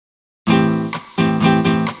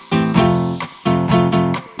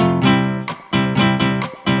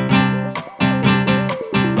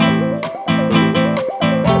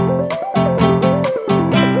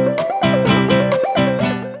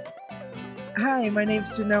Hi, my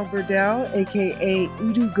name's Janelle Burdell, aka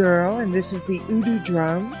Udu Girl, and this is the Udu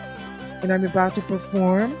Drum. And I'm about to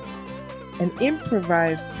perform an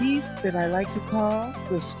improvised piece that I like to call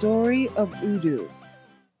The Story of Udu.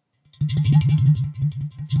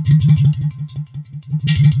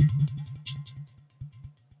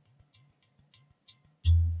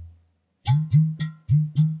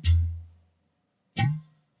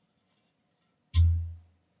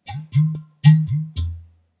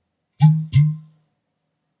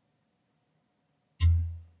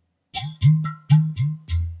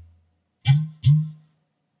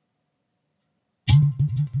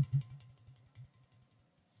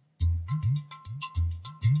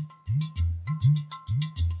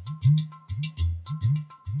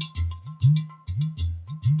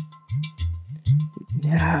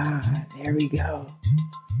 There we go.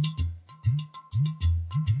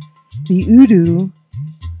 The Udu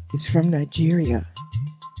is from Nigeria,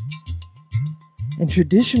 and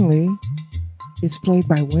traditionally it's played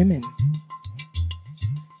by women.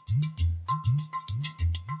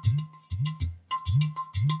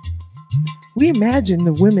 We imagine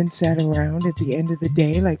the women sat around at the end of the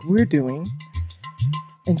day like we're doing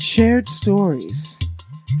and shared stories,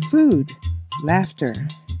 food, laughter,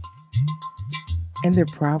 and their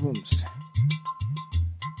problems.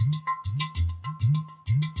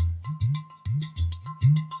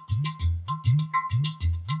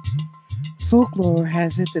 Folklore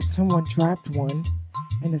has it that someone dropped one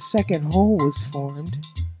and a second hole was formed,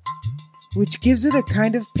 which gives it a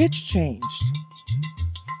kind of pitch change.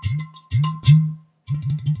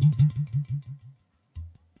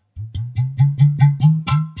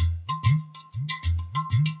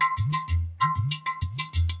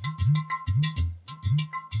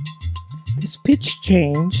 This pitch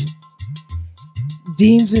change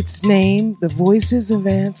deems its name the voices of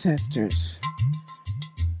ancestors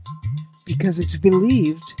because it's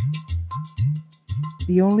believed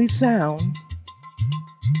the only sound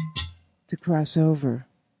to cross over.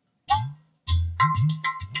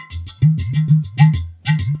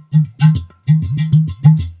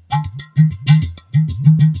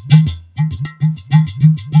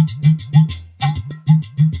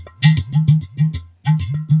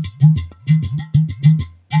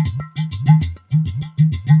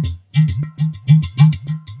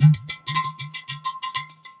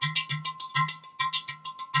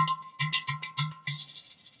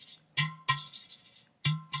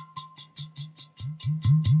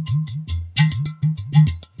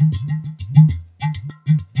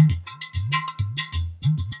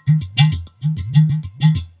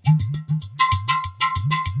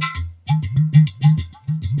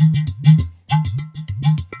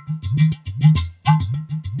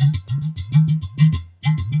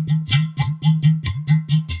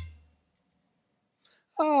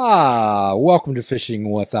 Welcome to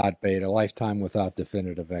Fishing Without Bait, a lifetime without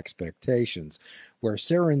definitive expectations, where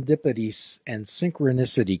serendipity and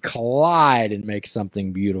synchronicity collide and make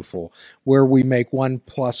something beautiful, where we make 1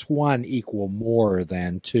 + 1 equal more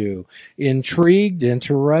than 2. Intrigued,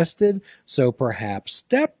 interested? So perhaps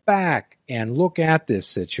step back and look at this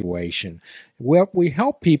situation. We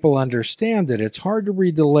help people understand that it's hard to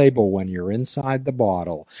read the label when you're inside the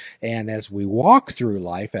bottle. And as we walk through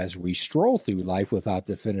life, as we stroll through life without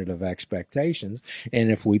definitive expectations,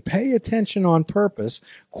 and if we pay attention on purpose,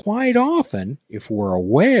 quite often, if we're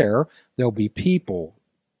aware, there'll be people,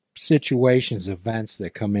 situations, events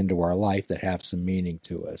that come into our life that have some meaning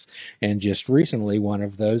to us. And just recently, one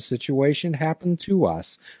of those situations happened to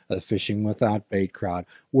us, the Fishing Without Bait crowd,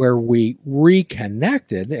 where we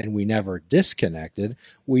reconnected, and we never disconnected.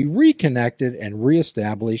 We reconnected and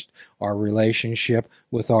reestablished our relationship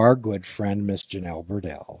with our good friend, Miss Janelle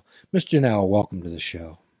Burdell. Miss Janelle, welcome to the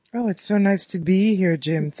show. Oh, it's so nice to be here,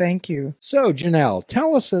 Jim. Thank you. So, Janelle,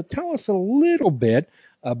 tell us a little bit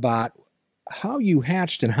about how you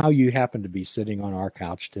hatched and how you happen to be sitting on our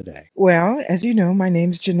couch today. Well, as you know, my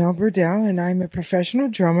name's Janelle Burdell, and I'm a professional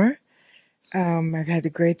drummer. I've had the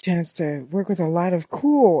great chance to work with a lot of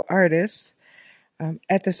cool artists.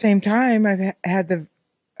 At the same time, I've had the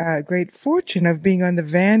great fortune of being on the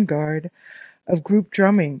vanguard of group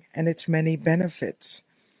drumming and its many benefits.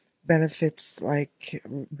 Benefits like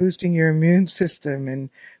boosting your immune system and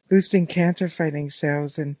boosting cancer-fighting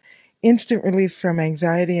cells and instant relief from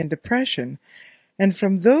anxiety and depression. And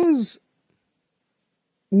from those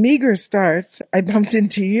meager starts, I bumped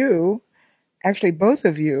into you, actually both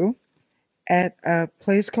of you, at a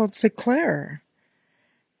place called Seclair.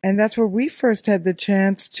 And that's where we first had the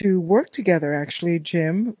chance to work together, actually,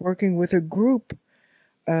 Jim, working with a group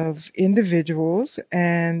of individuals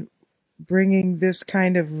and bringing this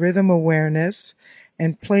kind of rhythm awareness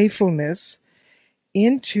and playfulness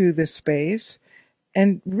into the space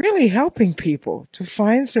and really helping people to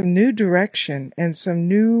find some new direction and some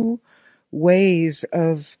new ways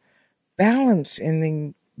of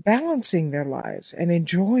balancing their lives and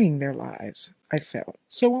enjoying their lives, I felt.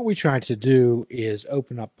 So what we try to do is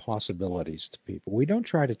open up possibilities to people. We don't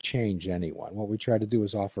try to change anyone. What we try to do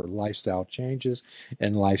is offer lifestyle changes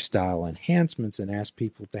and lifestyle enhancements and ask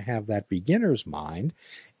people to have that beginner's mind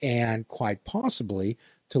and quite possibly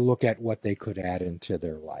to look at what they could add into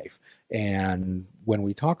their life. And when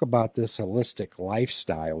we talk about this holistic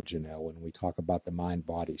lifestyle, Janelle, when we talk about the mind,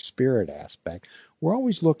 body, spirit aspect, we're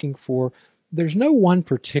always looking for there's no one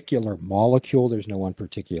particular molecule. There's no one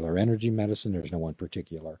particular energy medicine. There's no one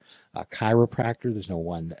particular chiropractor. There's no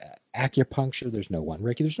one acupuncture. There's no one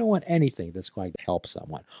Reiki. There's no one anything that's going to help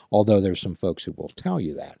someone, although there's some folks who will tell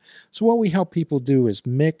you that. So what we help people do is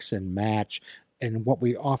mix and match. And what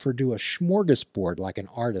we offer do a smorgasbord like an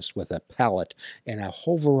artist with a palette and a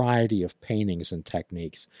whole variety of paintings and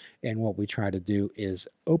techniques. And what we try to do is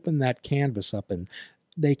open that canvas up and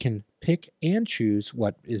they can pick and choose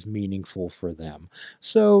what is meaningful for them.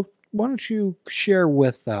 So why don't you share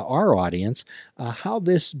with our audience how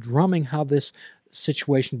this drumming, how this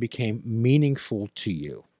situation became meaningful to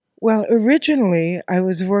you? Well, originally I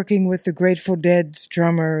was working with the Grateful Dead's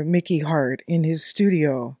drummer Mickey Hart in his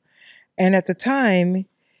studio. And at the time,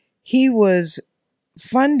 he was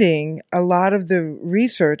funding a lot of the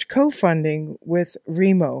research, co-funding with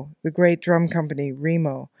Remo, the great drum company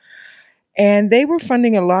Remo. And they were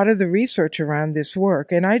funding a lot of the research around this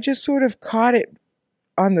work. And I just sort of caught it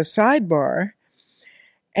on the sidebar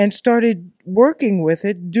and started working with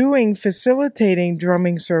it, facilitating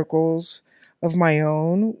drumming circles of my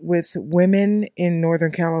own with women in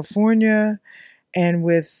Northern California. And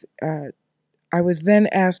I was then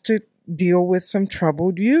asked to deal with some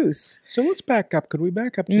troubled youth. So let's back up. Could we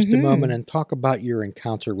back up just a moment and talk about your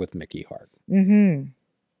encounter with Mickey Hart?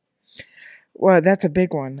 Well, that's a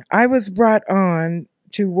big one. I was brought on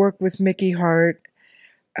to work with Mickey Hart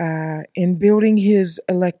in building his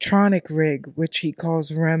electronic rig, which he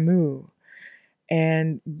calls Ramu,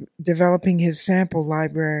 and developing his sample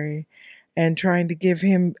library and trying to give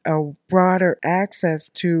him a broader access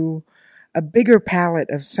to a bigger palette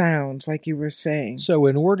of sounds, like you were saying. So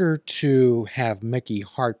in order to have Mickey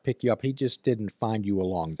Hart pick you up, he just didn't find you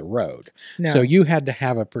along the road. No. So you had to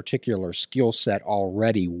have a particular skill set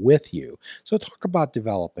already with you. So talk about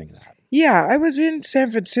developing that. Yeah, I was in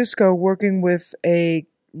San Francisco working with a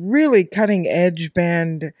really cutting-edge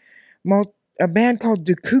band, a band called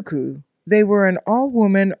The Cuckoo. They were an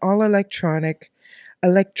all-woman, all-electronic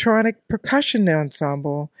percussion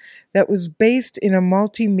ensemble that was based in a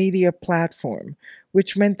multimedia platform,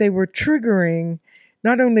 which meant they were triggering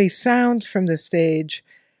not only sounds from the stage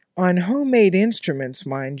on homemade instruments,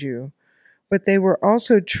 mind you, but they were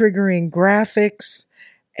also triggering graphics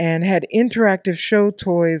and had interactive show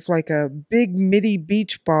toys like a big MIDI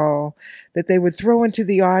beach ball that they would throw into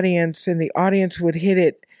the audience, and the audience would hit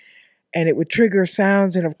it, and it would trigger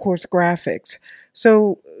sounds and, of course, graphics.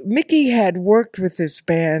 So Mickey had worked with this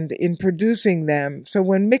band in producing them. So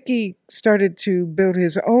when Mickey started to build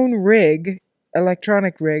his own rig,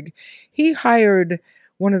 electronic rig, he hired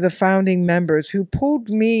one of the founding members who pulled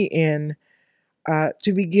me in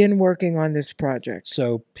to begin working on this project.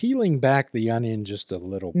 So peeling back the onion just a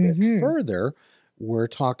little bit further, we're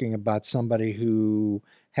talking about somebody who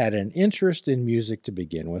had an interest in music to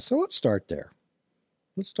begin with. So let's start there.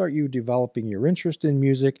 Let's start you developing your interest in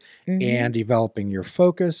music and developing your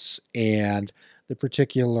focus and the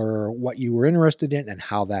particular what you were interested in and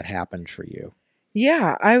how that happened for you.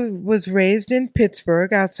 Yeah, I was raised in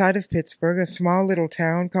Pittsburgh, outside of Pittsburgh, a small little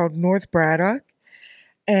town called North Braddock.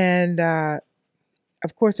 And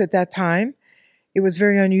of course, at that time, it was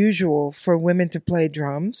very unusual for women to play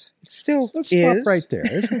drums. It still Let's is. stop right there.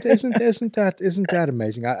 Isn't that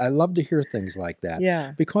amazing? I love to hear things like that.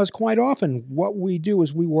 Yeah. Because quite often what we do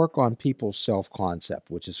is we work on people's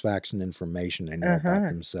self-concept, which is facts and information they know about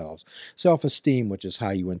themselves. Self-esteem, which is how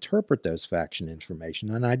you interpret those facts and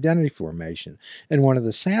information, and identity formation. And one of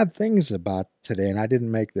the sad things about today, and I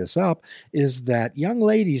didn't make this up, is that young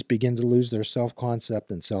ladies begin to lose their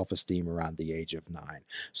self-concept and self-esteem around the age of 9.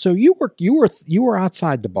 So you were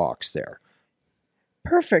outside the box there.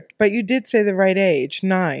 Perfect. But you did say the right age,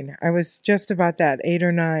 9. I was just about that, 8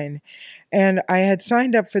 or 9. And I had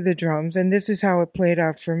signed up for the drums, and this is how it played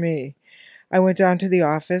out for me. I went down to the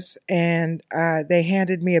office, and they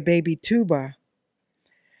handed me a baby tuba.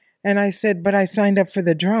 And I said, but I signed up for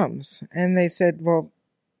the drums. And they said, well,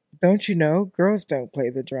 don't you know, girls don't play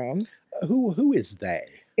the drums. Who is they?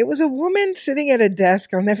 It was a woman sitting at a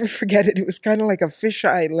desk. I'll never forget it. It was kind of like a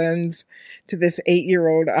fisheye lens to this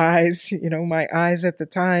 8-year-old eyes, my eyes at the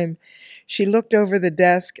time. She looked over the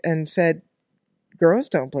desk and said, "Girls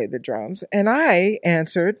don't play the drums." And I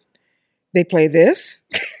answered, "They play this,"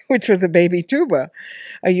 which was a baby tuba,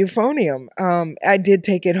 a euphonium. I did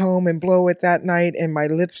take it home and blow it that night, and my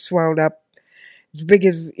lips swelled up as big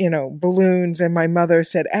as, balloons. And my mother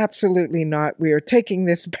said, "Absolutely not. We are taking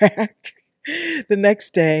this back." The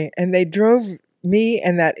next day. And they drove me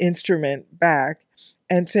and that instrument back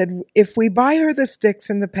and said, "If we buy her the sticks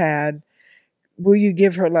and the pad, will you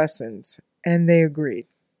give her lessons?" And they agreed.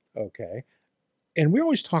 Okay. And we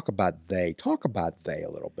always talk about they. Talk about they a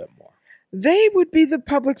little bit more. They would be the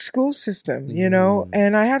public school system,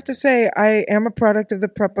 and I have to say, I am a product of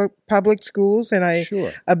the public schools, and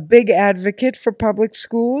a big advocate for public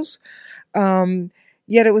schools.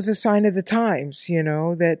 Yet it was a sign of the times,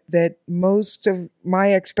 that most of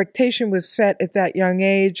my expectation was set at that young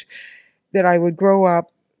age, that I would grow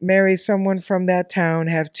up, marry someone from that town,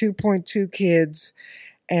 have 2.2 kids,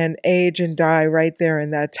 and age and die right there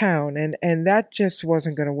in that town. And that just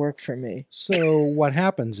wasn't going to work for me. So what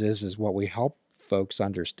happens is what we help folks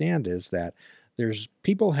understand is that there's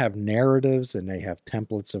people have narratives and they have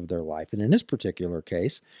templates of their life. And in this particular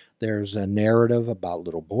case, there's a narrative about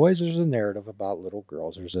little boys. There's a narrative about little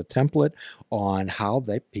girls. There's a template on how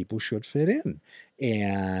people should fit in.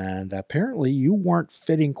 And apparently you weren't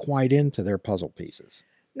fitting quite into their puzzle pieces.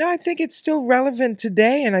 No, I think it's still relevant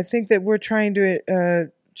today. And I think that we're trying to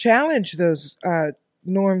challenge those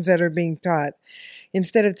norms that are being taught.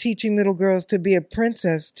 Instead of teaching little girls to be a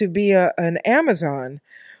princess, to be an Amazon,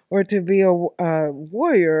 or to be a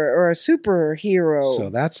warrior or a superhero. So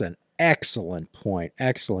that's an excellent point.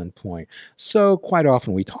 Excellent point. So quite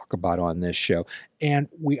often we talk about on this show, and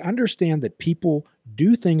we understand that people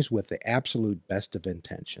do things with the absolute best of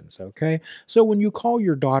intentions, okay? So when you call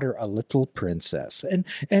your daughter a little princess, and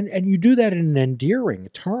you do that in an endearing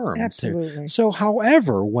term. Absolutely. So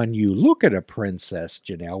however, when you look at a princess,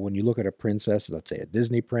 Janelle, when you look at a princess, let's say a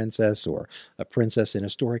Disney princess or a princess in a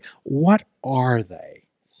story, what are they?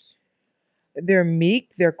 They're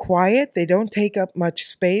meek, they're quiet, they don't take up much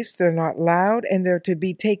space, they're not loud, and they're to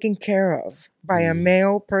be taken care of by a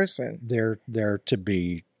male person. They're to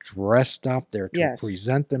be dressed up, they're to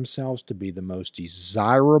present themselves to be the most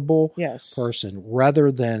desirable person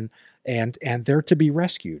rather than, and they're to be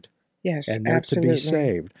rescued. Yes, and they're absolutely. to be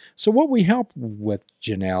saved. So what we help with,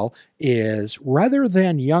 Janelle, is rather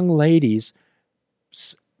than young ladies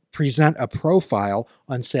present a profile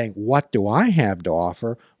on saying, "What do I have to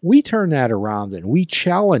offer?" we turn that around and we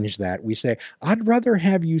challenge that. We say, "I'd rather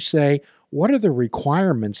have you say, what are the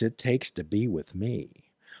requirements it takes to be with me?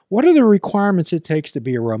 What are the requirements it takes to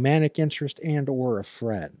be a romantic interest and or a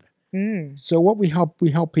friend?" So what we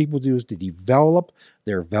help people do is to develop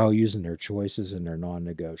their values and their choices and their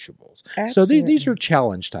non-negotiables. Absolutely. So these are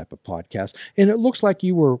challenge type of podcasts. And it looks like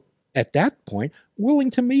you were, at that point,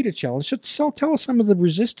 willing to meet a challenge. So tell us some of the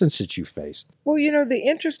resistance that you faced. Well, the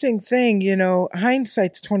interesting thing,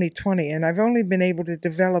 hindsight's 2020, and I've only been able to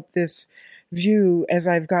develop this view as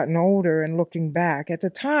I've gotten older and looking back. At the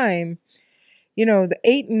time, the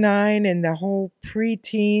 8 and 9 and the whole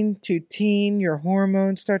preteen to teen, your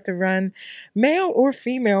hormones start to run, male or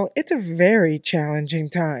female, it's a very challenging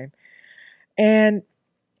time. And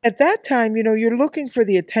at that time, you're looking for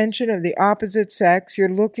the attention of the opposite sex. You're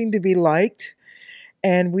looking to be liked.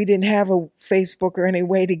 And we didn't have a Facebook or any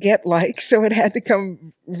way to get likes, so it had to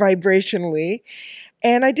come vibrationally.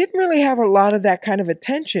 And I didn't really have a lot of that kind of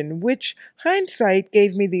attention, which hindsight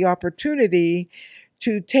gave me the opportunity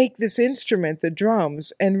to take this instrument, the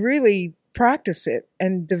drums, and really practice it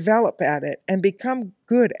and develop at it and become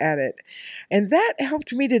good at it. And that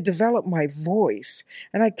helped me to develop my voice.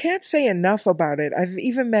 And I can't say enough about it. I've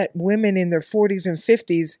even met women in their 40s and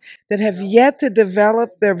 50s that have yet to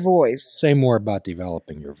develop their voice. Say more about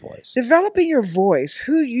developing your voice. Developing your voice,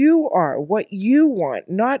 who you are, what you want,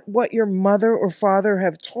 not what your mother or father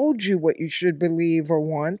have told you what you should believe or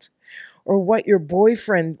want, or what your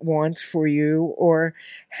boyfriend wants for you, or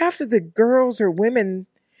half of the girls or women.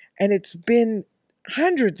 And it's been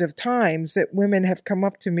hundreds of times that women have come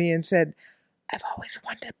up to me and said, "I've always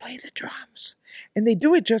wanted to play the drums." And they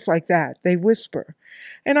do it just like that. They whisper.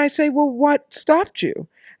 And I say, "Well, what stopped you?"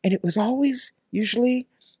 And it was always usually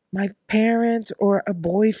my parents or a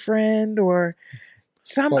boyfriend or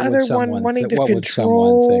some other one wanting to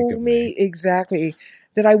control me. Exactly.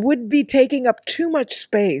 That I would be taking up too much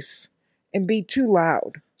space and be too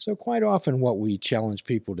loud. So, quite often, what we challenge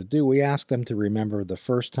people to do, we ask them to remember the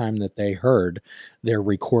first time that they heard their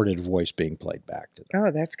recorded voice being played back to them.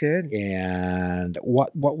 Oh, that's good. And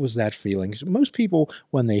what was that feeling? So most people,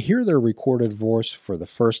 when they hear their recorded voice for the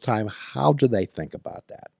first time, how do they think about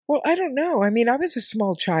that? Well, I don't know. I mean, I was a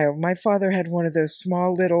small child. My father had one of those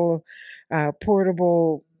small little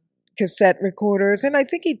portable cassette recorders, and I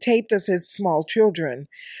think he taped us as small children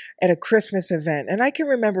at a Christmas event. And I can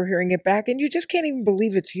remember hearing it back, and you just can't even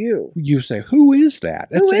believe it's you. You say, "Who is that?"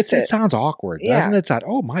 Who is It it? sounds awkward, doesn't Yeah, it? It's like,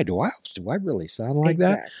 "Oh my, do I really sound like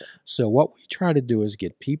that?" exactly. So what we try to do is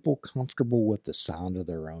get people comfortable with the sound of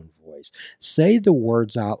their own voice. Say the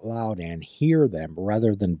words out loud and hear them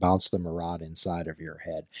rather than bounce them around inside of your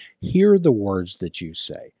head. Hear the words that you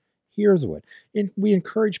say. Hear the word. And we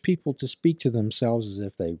encourage people to speak to themselves as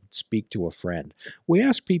if they would speak to a friend. We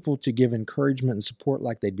ask people to give encouragement and support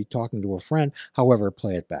like they'd be talking to a friend, however,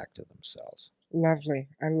 play it back to themselves. Lovely.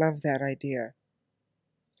 I love that idea.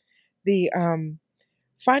 The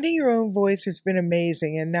finding your own voice has been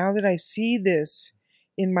amazing, and now that I see this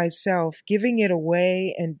in myself, giving it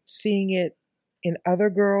away and seeing it in other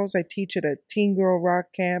girls, I teach at a teen girl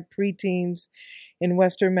rock camp, preteens in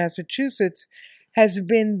Western Massachusetts, has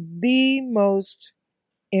been the most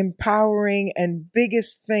empowering and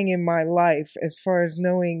biggest thing in my life as far as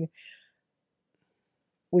knowing,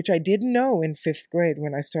 which I didn't know in 5th grade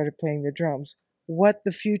when I started playing the drums, what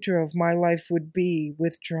the future of my life would be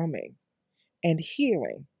with drumming and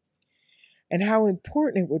healing, and how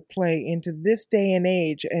important it would play into this day and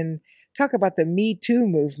age. And talk about the Me Too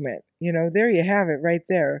movement. There you have it right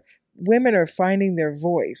there. Women are finding their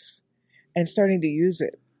voice and starting to use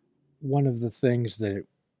it. One of the things that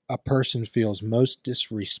a person feels most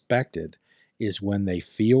disrespected is when they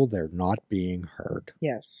feel they're not being heard.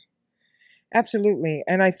 Yes, absolutely.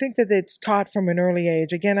 And I think that it's taught from an early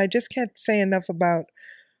age. Again, I just can't say enough about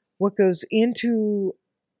what goes into,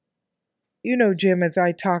 Jim, as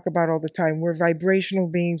I talk about all the time, we're vibrational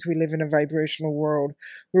beings. We live in a vibrational world.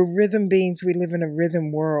 We're rhythm beings. We live in a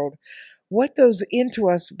rhythm world. What goes into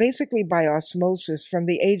us basically by osmosis from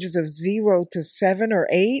the ages of 0 to 7 or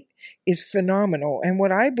 8 is phenomenal. And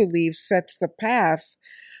what I believe sets the path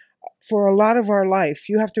for a lot of our life.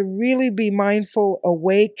 You have to really be mindful,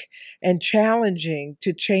 awake, and challenging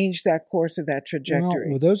to change that course of that trajectory.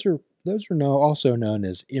 Well, those are also known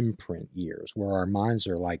as imprint years, where our minds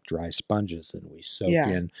are like dry sponges and we soak Yeah.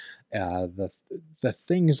 in the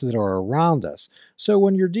things that are around us. So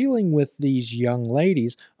when you're dealing with these young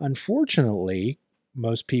ladies, unfortunately,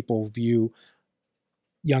 most people view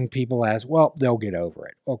young people as, well, they'll get over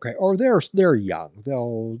it, okay, or they're young,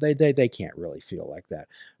 they can't really feel like that.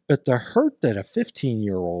 But the hurt that a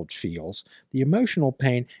 15-year-old feels, the emotional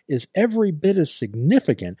pain, is every bit as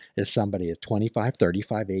significant as somebody at 25,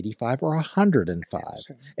 35, 85, or 105.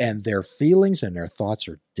 Absolutely. And their feelings and their thoughts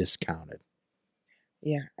are discounted.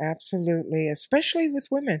 Yeah, absolutely. Especially with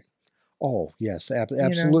women. Oh, yes, know?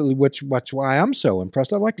 absolutely, which why I'm so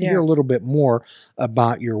impressed. I'd like to hear Yeah. a little bit more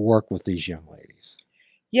about your work with these young ladies.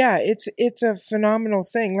 Yeah, it's a phenomenal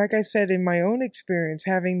thing. Like I said, in my own experience,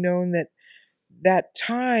 having known that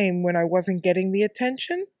time when I wasn't getting the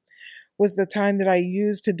attention was the time that I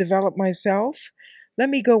used to develop myself. Let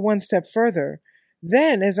me go one step further.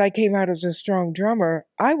 Then, as I came out as a strong drummer,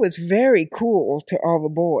 I was very cool to all the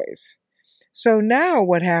boys. So now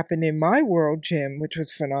what happened in my world, Jim, which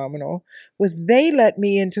was phenomenal, was they let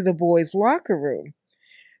me into the boys' locker room.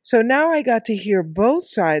 So now I got to hear both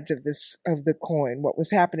sides of the coin, what was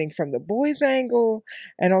happening from the boys' angle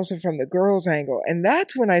and also from the girls' angle. And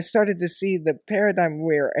that's when I started to see the paradigm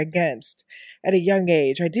we're against at a young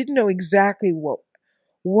age. I didn't know exactly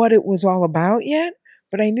what it was all about yet,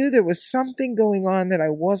 but I knew there was something going on that I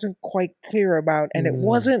wasn't quite clear about, and it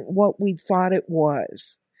wasn't what we thought it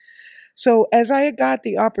was. So as I had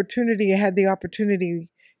the opportunity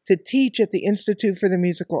to teach at the Institute for the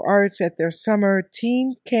Musical Arts at their summer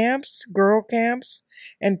teen camps, girl camps,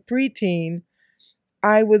 and preteen,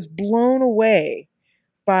 I was blown away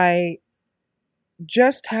by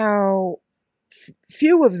just how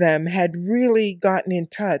few of them had really gotten in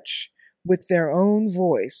touch with their own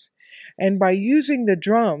voice. And by using the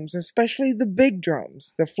drums, especially the big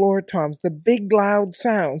drums, the floor toms, the big loud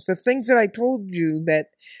sounds, the things that I told you that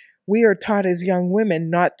we are taught as young women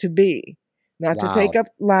not to be. Not to take up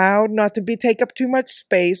loud, not to take up too much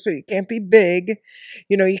space, so you can't be big.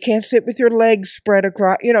 You can't sit with your legs spread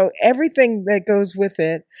across, everything that goes with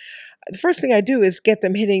it. The first thing I do is get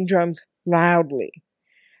them hitting drums loudly.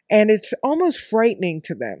 And it's almost frightening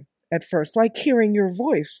to them at first, like hearing your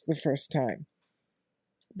voice the first time.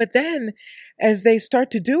 But then, as they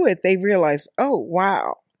start to do it, they realize, oh,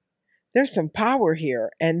 wow, there's some power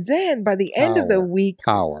here. And then by the end of the week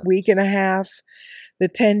and a half, the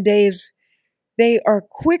 10 days, they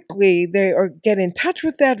get in touch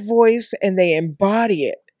with that voice and they embody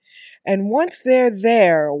it. And once they're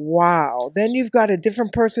there, wow, then you've got a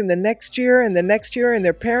different person the next year and the next year, and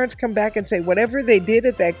their parents come back and say, whatever they did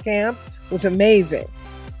at that camp was amazing.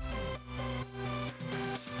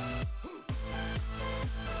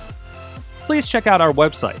 Please check out our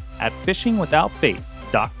website at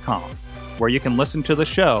fishingwithoutbait.com, where you can listen to the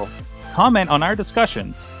show, comment on our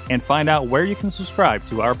discussions, and find out where you can subscribe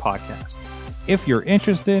to our podcast. If you're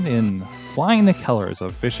interested in flying the colors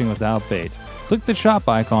of Fishing Without Bait, click the shop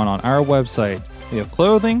icon on our website. We have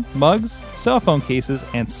clothing, mugs, cell phone cases,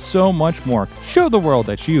 and so much more. Show the world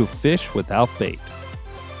that you fish without bait.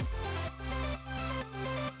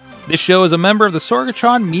 This show is a member of the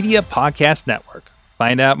Sorgatron Media Podcast Network.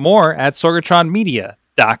 Find out more at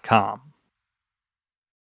sorgatronmedia.com.